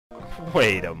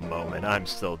Wait a moment, I'm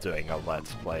still doing a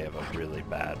let's play of a really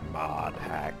bad mod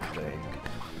hack thing.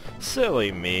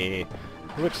 Silly me.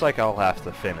 Looks like I'll have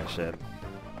to finish it.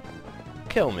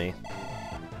 Kill me.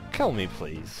 Kill me,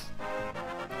 please.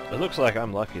 It looks like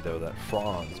I'm lucky, though, that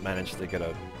Franz managed to get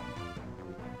a...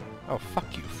 Oh,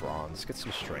 fuck you, Franz. Get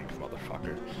some strength,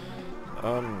 motherfucker.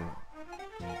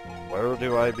 Where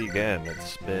do I begin?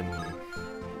 It's been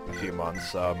a few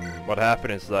months. What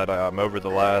happened is that, over the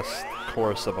last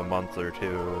course of a month or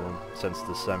two, since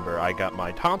December, I got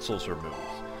my tonsils removed.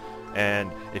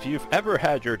 And if you've ever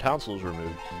had your tonsils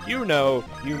removed, you know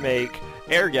you make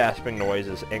air gasping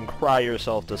noises and cry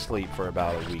yourself to sleep for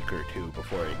about a week or two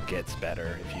before it gets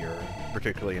better, if you're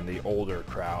particularly in the older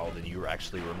crowd and you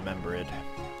actually remember it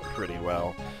pretty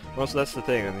well. Well, so that's the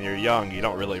thing, when you're young, you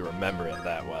don't really remember it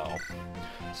that well.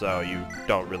 So you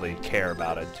don't really care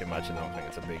about it too much and don't think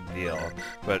it's a big deal.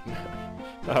 But,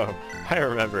 oh, I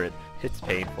remember it. It's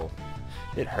painful.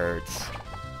 It hurts.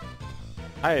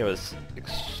 I was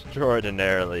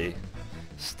extraordinarily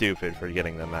stupid for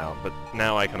getting them out, but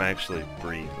now I can actually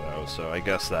breathe, though, so I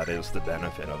guess that is the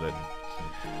benefit of it.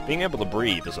 Being able to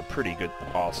breathe is a pretty good,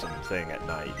 awesome thing at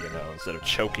night, you know, instead of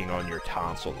choking on your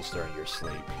tonsils during your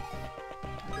sleep.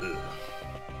 Ugh.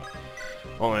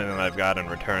 Only thing I've got in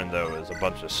return, though, is a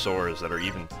bunch of sores that are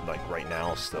even, like, right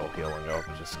now still healing up,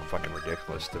 which is fucking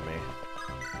ridiculous to me.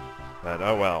 But,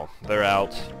 oh well, they're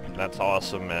out, that's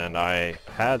awesome, and I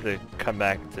had to come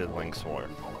back to Link's War.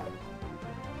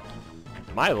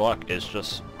 My luck is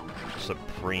just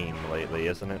supreme lately,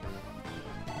 isn't it?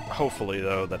 Hopefully,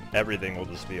 though, that everything will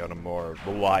just be on a more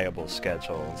reliable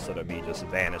schedule instead of me just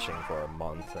vanishing for a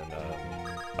month and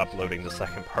uploading the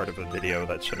second part of a video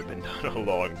that should have been done a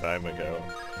long time ago.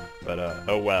 But,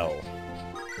 oh well.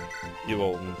 You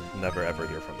will never ever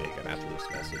hear from me again after this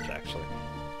message, actually.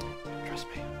 Trust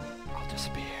me, I'll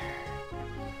disappear.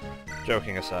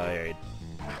 Joking aside,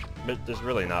 there's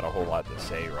really not a whole lot to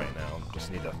say right now.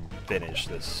 Just need to finish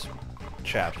this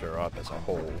chapter up as a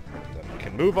whole, and then we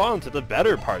can move on to the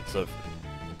better parts of...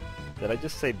 Did I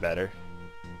just say better?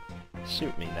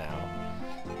 Shoot me now.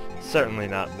 Certainly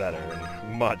not better,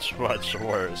 and much, much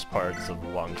worse parts of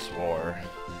Lonk's War.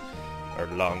 Or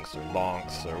Lonks, or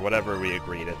Lonks, or whatever we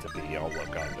agreed it to be. I'll look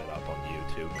it up on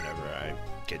YouTube whenever I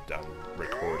get done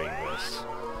recording this.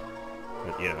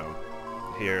 But, you know,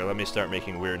 here, let me start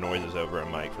making weird noises over a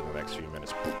mic for the next few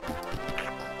minutes.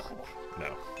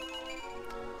 No.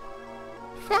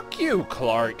 Fuck you,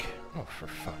 Clark! Oh, for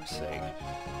fuck's sake.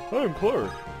 I'm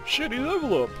Clark. Shitty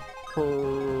level up.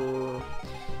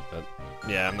 But,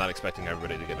 yeah, I'm not expecting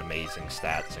everybody to get amazing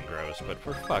stats and grows, but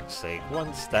for fuck's sake,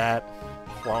 one stat.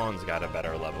 Franz got a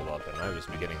better level up, and I was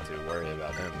beginning to worry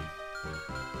about him.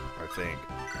 I think.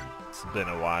 It's been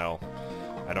a while.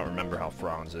 I don't remember how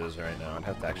Franz is right now. I'd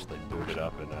have to actually boot it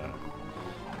up and,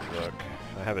 look.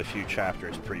 I have a few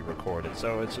chapters pre-recorded,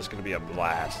 so it's just gonna be a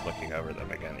blast looking over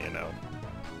them again, you know.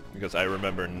 Because I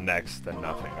remember next to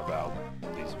nothing about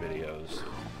these videos.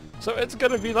 So it's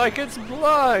gonna be like it's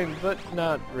blind, but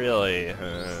not really.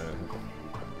 I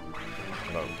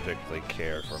don't particularly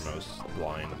care for most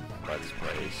blind Let's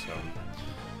Plays, so...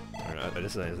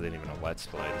 This isn't even a Let's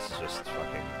Play, this is just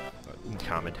fucking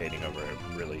commentating over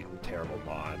a really terrible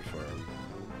mod for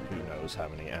who knows how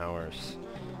many hours.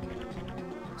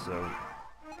 So,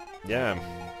 yeah.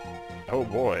 Oh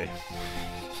boy.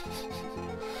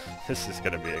 This is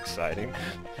gonna be exciting.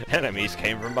 Enemies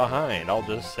came from behind. I'll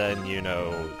just send, you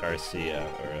know, Garcia,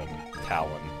 or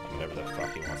Talon, whatever the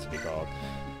fuck he wants to be called.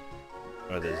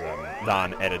 With his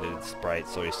non-edited sprite,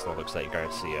 so he still looks like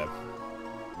Garcia.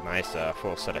 Nice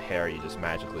full set of hair you just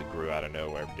magically grew out of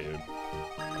nowhere, dude.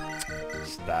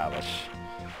 Stylish.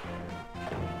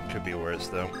 Could be worse,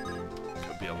 though.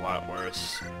 Could be a lot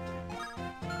worse.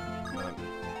 But,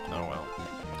 oh well.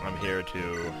 I'm here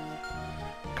to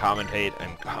commentate,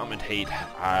 and commentate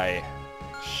I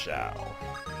shall.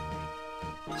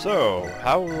 So,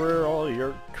 how were all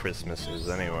your Christmases,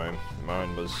 anyway?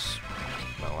 Mine was...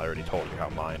 well, I already told you how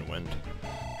mine went.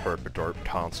 Herp-a-dorp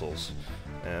tonsils.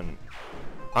 And...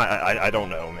 I don't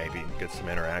know, maybe get some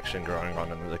interaction going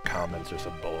on in the comments or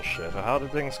some bullshit. How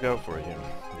did things go for you?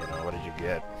 You know, what did you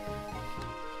get?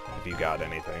 If you got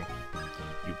anything.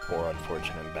 You poor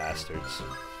unfortunate bastards.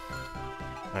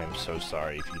 I am so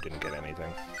sorry if you didn't get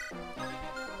anything.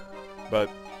 But,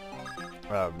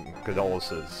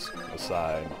 condolences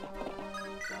aside,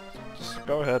 just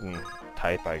go ahead and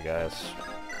type, I guess.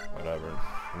 Whatever.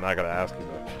 I'm not gonna ask you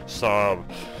to sub,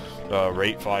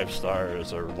 rate 5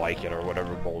 stars, or like it, or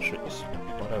whatever bullshit.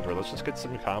 Whatever, let's just get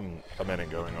some commenting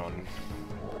going on.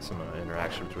 some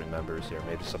interaction between members here.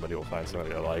 Maybe somebody will find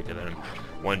somebody they like, and then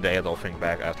one day they'll think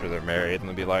back after they're married and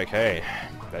they'll be like, hey,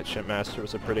 that Shipmaster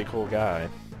was a pretty cool guy.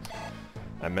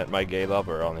 I met my gay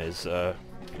lover on his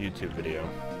YouTube video.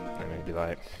 And they'd be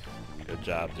like, good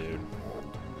job, dude. And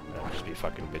there'll just be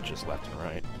fucking bitches left and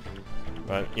right.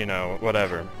 But, you know,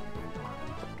 whatever.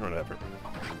 Whatever.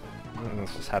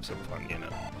 Let's just have some fun, you know.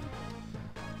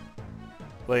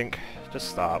 Link, just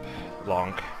stop.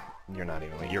 Lonk. You're not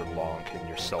even, you're Lonk and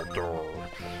you're Seldor.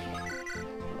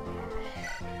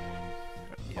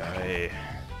 Yay.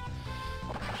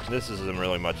 This isn't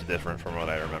really much different from what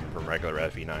I remember from regular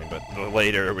FE9, but the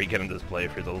later we get into this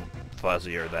playthrough, the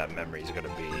fuzzier that memory is going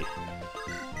to be.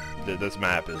 This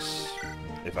map is,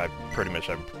 I'm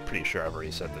pretty sure I've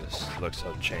already said this, looks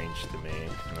unchanged to me,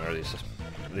 or at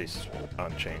least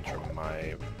unchanged from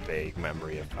my vague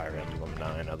memory of Fire Emblem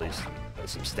 9, at least in a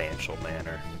substantial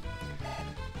manner.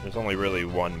 There's only really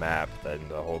one map in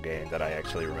the whole game that I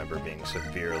actually remember being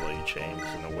severely changed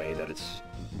in a way that it's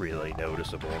really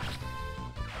noticeable.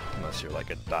 Unless you're like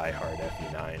a die-hard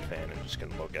FE9 fan and just can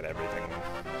look at everything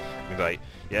and be like,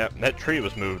 yeah, that tree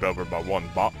was moved over by one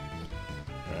bot.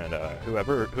 And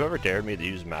whoever dared me to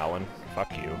use Malin,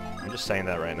 fuck you. I'm just saying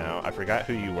that right now. I forgot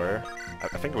who you were. I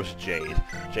think it was Jade.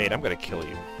 Jade, I'm gonna kill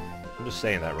you. I'm just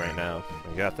saying that right now.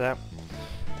 You got that?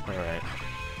 Alright.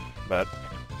 But,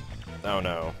 oh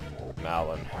no.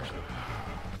 Malin.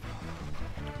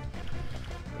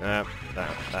 Nah,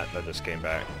 that just came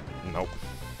back. Nope.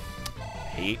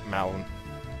 Hate Malin.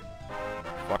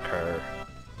 Fuck her.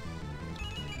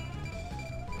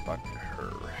 Fuck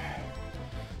her.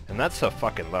 And that's a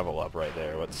fucking level up right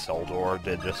there, what Seldor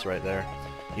did just right there.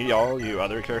 All you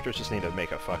other characters just need to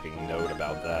make a fucking note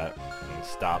about that. And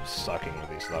stop sucking with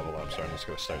these level ups, or I'm just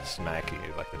gonna start smacking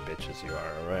you like the bitches you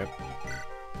are, alright?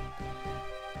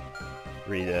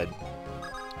 Redead.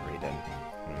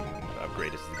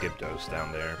 Upgrade is the Gyptos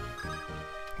down there.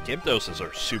 Gyptoses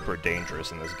are super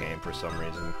dangerous in this game for some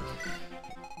reason.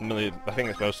 I think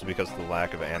it's mostly because of the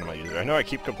lack of anima user. I know I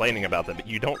keep complaining about that, but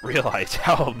you don't realize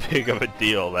how big of a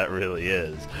deal that really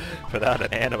is. Without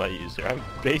an anima user, I'm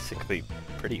basically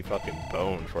pretty fucking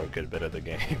boned for a good bit of the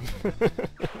game.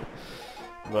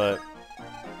 But,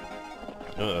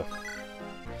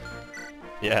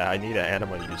 yeah, I need an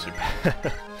anima user.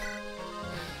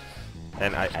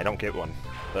 And I don't get one.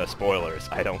 Spoilers,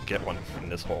 I don't get one in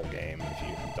this whole game, if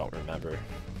you don't remember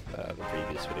the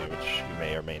previous video, which you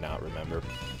may or may not remember.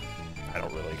 I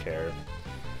don't really care.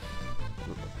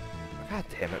 God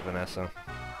damn it, Vanessa.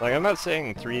 Like, I'm not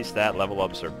saying 3 stat level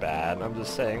ups are bad, I'm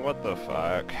just saying, what the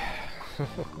fuck?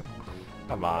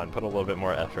 Come on, put a little bit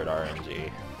more effort, RNG.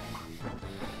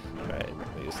 Right,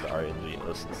 at least the RNG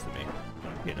listens to me.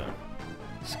 You know,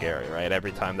 scary, right?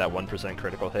 Every time that 1%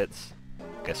 critical hits,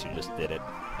 guess you just did it.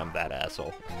 I'm that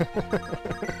asshole.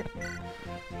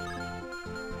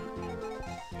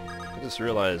 I just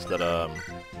realized that, I'm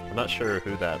not sure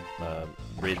who that,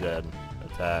 Redead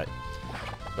attacked,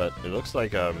 but it looks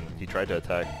like, he tried to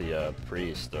attack the,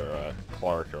 priest, or,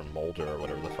 Clark, or Mulder, or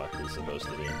whatever the fuck he's supposed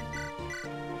to be.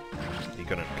 He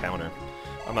couldn't counter.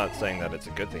 I'm not saying that it's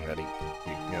a good thing that he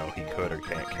could or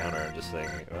can't counter. I'm just saying,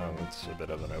 it's a bit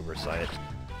of an oversight.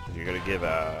 If you're gonna give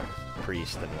a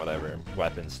priest and whatever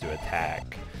weapons to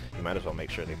attack, you might as well make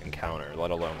sure they can counter,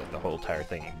 let alone that the whole entire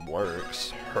thing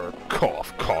works. Her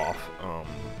cough, cough.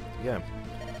 Yeah.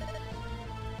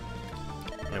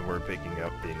 And we're picking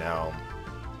up the now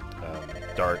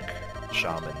dark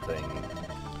shaman thing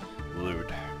loot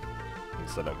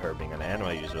instead of her being an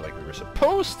anima user like we were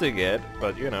supposed to get,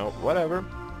 but you know, whatever.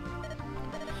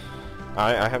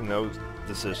 I have no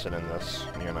decision in this,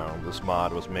 you know. This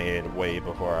mod was made way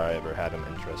before I ever had an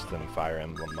interest in Fire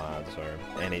Emblem mods or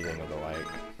anything of the like.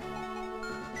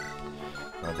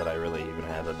 Not that I really even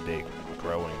have a big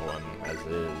growing one as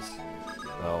is.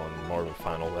 Well, I'm more of a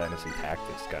Final Fantasy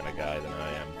Tactics kind of guy than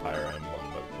I am Fire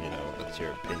Emblem, but you know, that's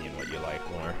your opinion what you like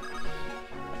more.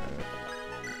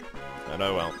 But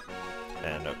oh well.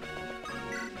 And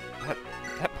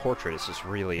that portrait is just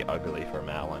really ugly for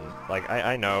Malin. Like,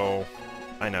 I know,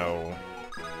 I'm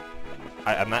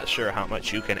not sure how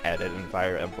much you can edit in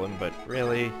Fire Emblem, but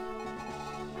really?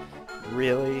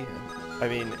 Really? I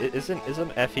mean,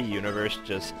 isn't FE Universe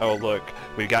just, oh look,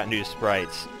 we've got new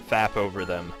sprites, fap over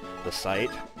them, the site?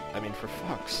 I mean, for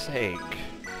fuck's sake.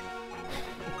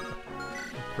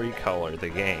 Recolor the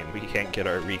game. We can't get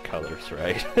our recolors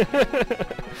right.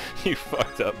 You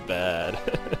fucked up bad.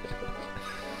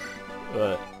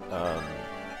 But,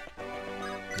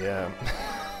 yeah.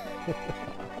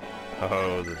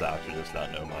 Oh, the doctor does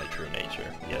not know my true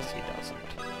nature. Yes, he doesn't.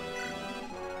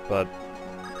 But,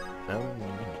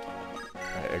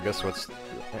 I guess I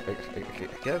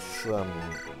guess,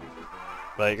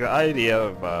 like, the idea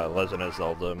of, Legend of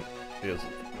Zelda is,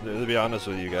 to be honest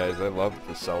with you guys, I love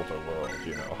the Zelda world,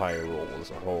 you know, Hyrule as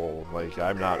a whole. Like,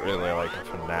 I'm not really, like, a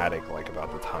fanatic, like,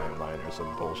 about the timeline or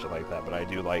some bullshit like that, but I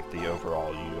do like the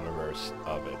overall universe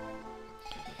of it.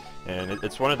 And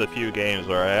it's one of the few games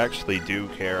where I actually do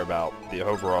care about the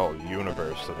overall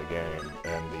universe of the game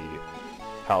and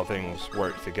how things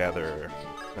work together.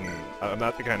 And I'm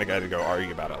not the kind of guy to go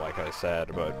argue about it, like I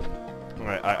said, but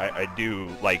I do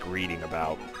like reading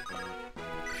about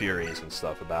theories and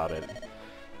stuff about it,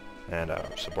 and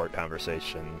support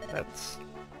conversation. That's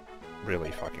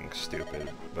really fucking stupid,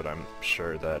 but I'm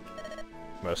sure that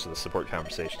most of the support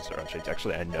conversations are unchanged.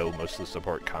 Actually, I know most of the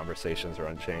support conversations are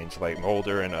unchanged. Like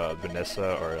Mulder and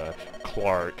Vanessa or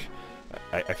Clark,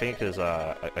 I think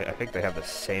I think they have the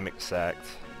same exact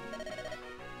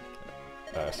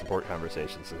support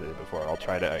conversations as they did before. I'll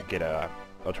try to get a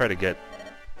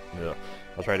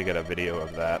video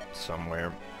of that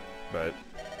somewhere, but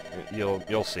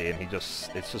you'll see. And it's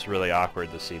just really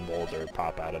awkward to see Mulder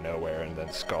pop out of nowhere and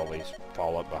then Scully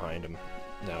fall up behind him.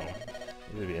 No.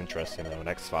 It would be interesting though, an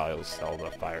X-Files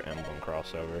Zelda Fire Emblem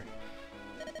crossover.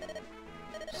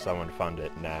 Someone fund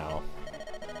it now.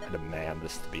 I demand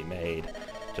this to be made,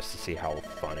 just to see how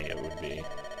funny it would be.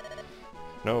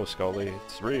 No, Scully,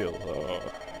 it's real.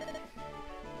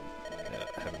 Yeah,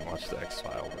 I haven't watched the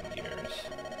X-Files in years.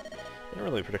 I don't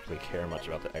really particularly care much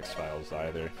about the X-Files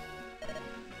either.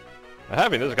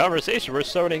 Having this conversation, we're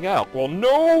zoning out. Well,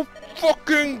 no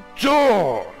fucking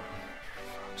duh!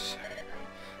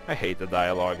 I hate the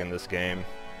dialogue in this game.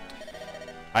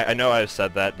 I know I've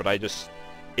said that, but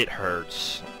it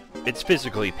hurts. It's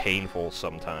physically painful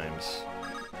sometimes.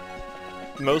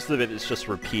 Most of it is just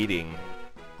repeating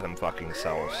them fucking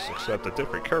selves, except a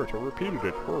different character repeated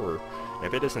it, her. And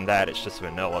if it isn't that, it's just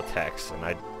vanilla text, and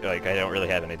I don't really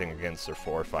have anything against or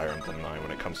for Fire Emblem 9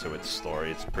 when it comes to its story.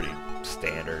 It's pretty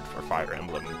standard for Fire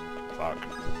Emblem, in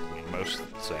most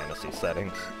fantasy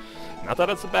settings. Not that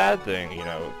it's a bad thing, you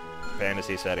know.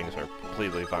 Fantasy settings are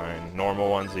completely fine. Normal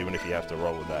ones, even if you have to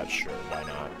roll with that, sure, why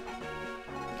not?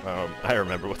 I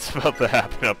remember what's about to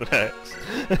happen up next.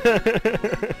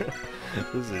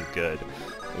 This is good.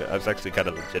 I was actually kind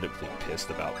of legitimately pissed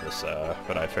about this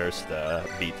when I first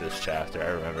beat this chapter. I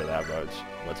remember that much,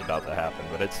 what's about to happen,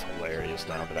 but it's hilarious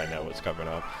now that I know what's coming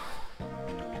up.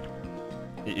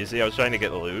 You see, I was trying to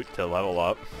get loot to level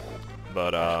up,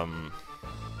 but I'm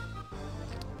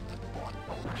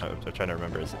trying to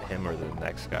remember, is it him or the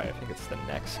next guy? I think it's the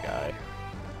next guy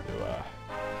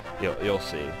who, you'll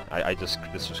see.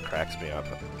 This just cracks me up.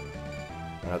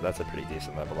 That's a pretty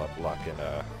decent level up luck,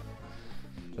 and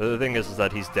the thing is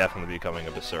that he's definitely becoming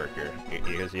a berserker,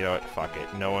 because, you know what, fuck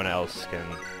it, no one else can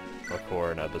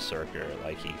afford a berserker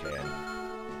like he can.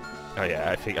 Oh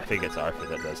yeah, I think it's Arthur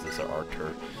that does this, or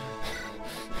Arthur.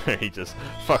 He just,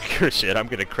 fuck your shit, I'm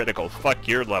gonna critical, fuck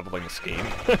your leveling scheme.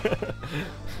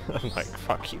 I'm like,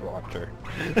 fuck you, Arthur.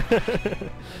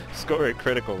 Score a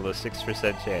critical with a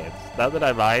 6% chance. Now that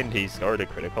I mind he scored a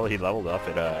critical, he leveled up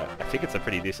at, I think it's a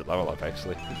pretty decent level up,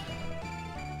 actually.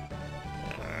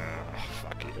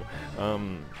 Fuck you.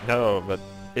 No, but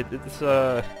it's,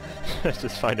 I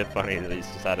just find it funny that he's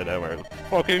just out of nowhere.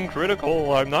 Fucking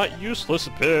critical, I'm not useless,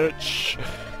 bitch!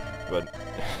 But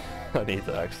I need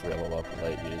to actually level up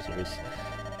light users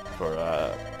for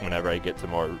whenever I get to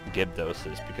more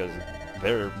Gyptoses, because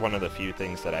they're one of the few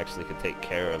things that actually can take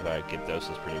care of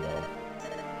Gyptoses pretty well.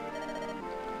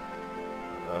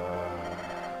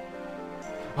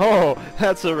 Oh,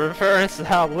 that's a reference to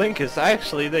how Link is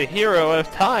actually the hero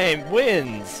of time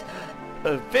wins!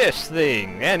 The fish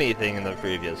thing, anything in the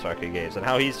previous fucking games, and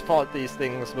how he's fought these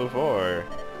things before.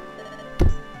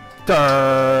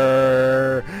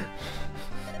 Durr!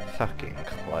 Fucking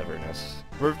cleverness.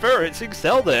 Referencing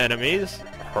Zelda enemies!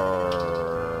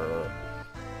 Her.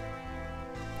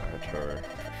 For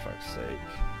fuck's sake.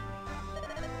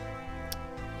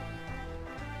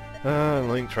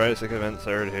 Link tries to convince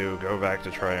her to go back to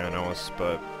Trianos,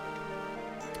 but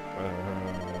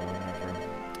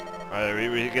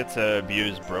we get to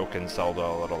abuse broken Zelda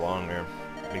a little longer,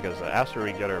 because after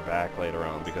we get her back later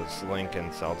on, because Link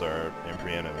and Zelda are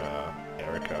Imprian and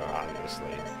Erica,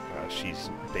 obviously. She's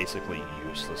basically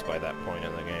useless by that point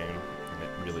in the game, and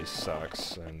it really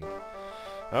sucks. And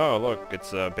oh look,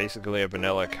 it's basically a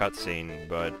vanilla cutscene,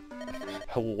 but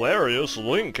hilarious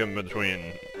Link in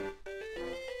between.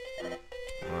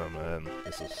 Oh man,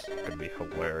 this is gonna be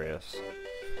hilarious.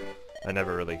 I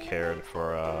never really cared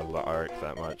for the arc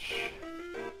that much.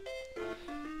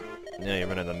 Yeah,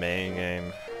 even in the main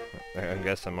game. I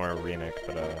guess I'm more Renick,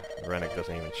 but Renick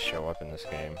doesn't even show up in this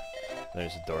game.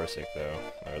 There's Dorsic, though.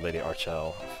 Or Lady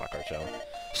Archel. Fuck Archel.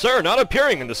 Sir, not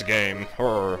appearing in this game!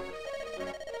 Or...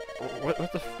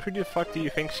 who the fuck do you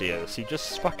think she is? He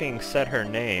just fucking said her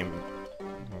name.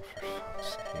 Oh, for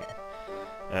fuck's sake.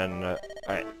 And,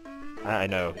 I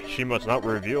know, she must not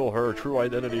reveal her true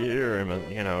identity here,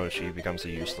 and, you know, she becomes a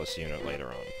useless unit later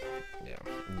on. Yeah,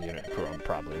 unit I'm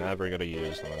probably never gonna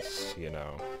use unless, you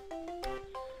know...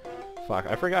 Fuck,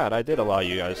 I forgot, I did allow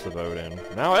you guys to vote in.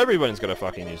 Now everyone's gonna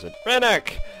fucking use it.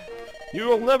 Rennek! You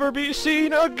will never be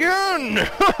seen again!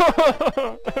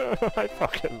 I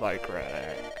fucking like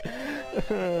Rennek.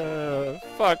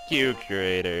 Fuck you,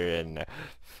 creator, and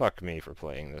fuck me for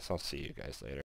playing this. I'll see you guys later.